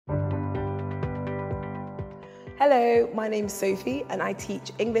Hello, my name's Sophie and I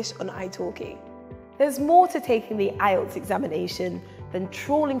teach English on italki. There's more to taking the IELTS examination than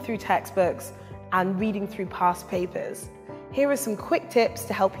trawling through textbooks and reading through past papers. Here are some quick tips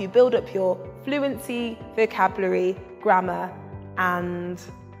to help you build up your fluency, vocabulary, grammar and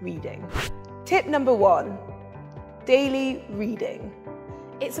reading. Tip number 1, daily reading.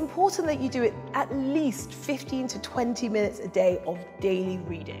 It's important that you do it at least 15 to 20 minutes a day of daily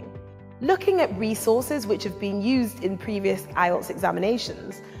reading. Looking at resources which have been used in previous IELTS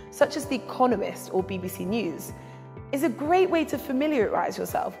examinations, such as The Economist or BBC News, is a great way to familiarise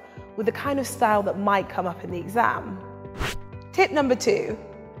yourself with the kind of style that might come up in the exam. Tip number 2,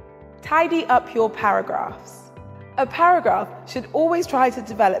 tidy up your paragraphs. A paragraph should always try to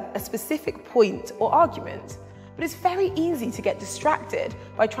develop a specific point or argument, but it's very easy to get distracted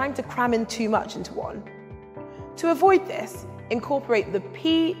by trying to cram in too much into one. To avoid this, incorporate the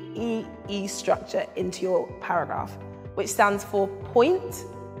PEE structure into your paragraph, which stands for point,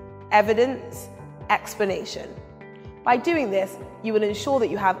 evidence, explanation. By doing this, you will ensure that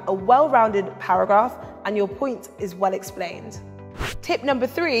you have a well-rounded paragraph and your point is well explained. Tip number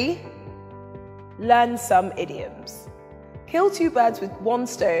 3, learn some idioms. Kill 2 birds with 1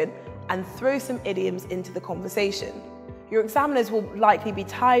 stone and throw some idioms into the conversation. Your examiners will likely be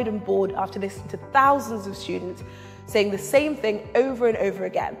tired and bored after listening to thousands of students saying the same thing over and over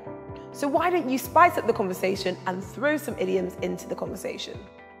again. So why don't you spice up the conversation and throw some idioms into the conversation?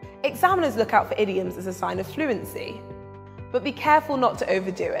 Examiners look out for idioms as a sign of fluency, but be careful not to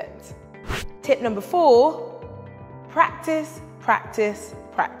overdo it. Tip number 4, practice, practice,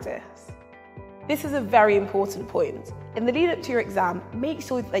 practice. This is a very important point. In the lead up to your exam, make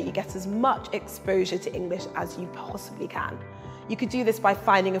sure that you get as much exposure to English as you possibly can. You could do this by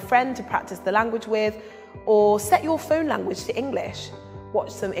finding a friend to practice the language with, or set your phone language to English.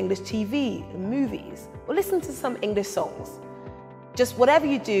 Watch some English TV and movies, or listen to some English songs. Just whatever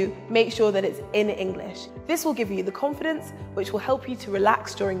you do, make sure that it's in English. This will give you the confidence which will help you to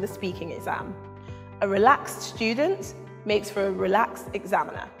relax during the speaking exam. A relaxed student makes for a relaxed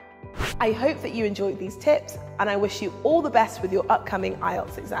examiner. I hope that you enjoyed these tips and I wish you all the best with your upcoming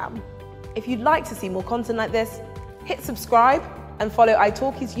IELTS exam. If you'd like to see more content like this, hit subscribe and follow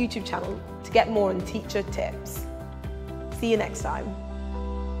italki's YouTube channel to get more on teacher tips. See you next time.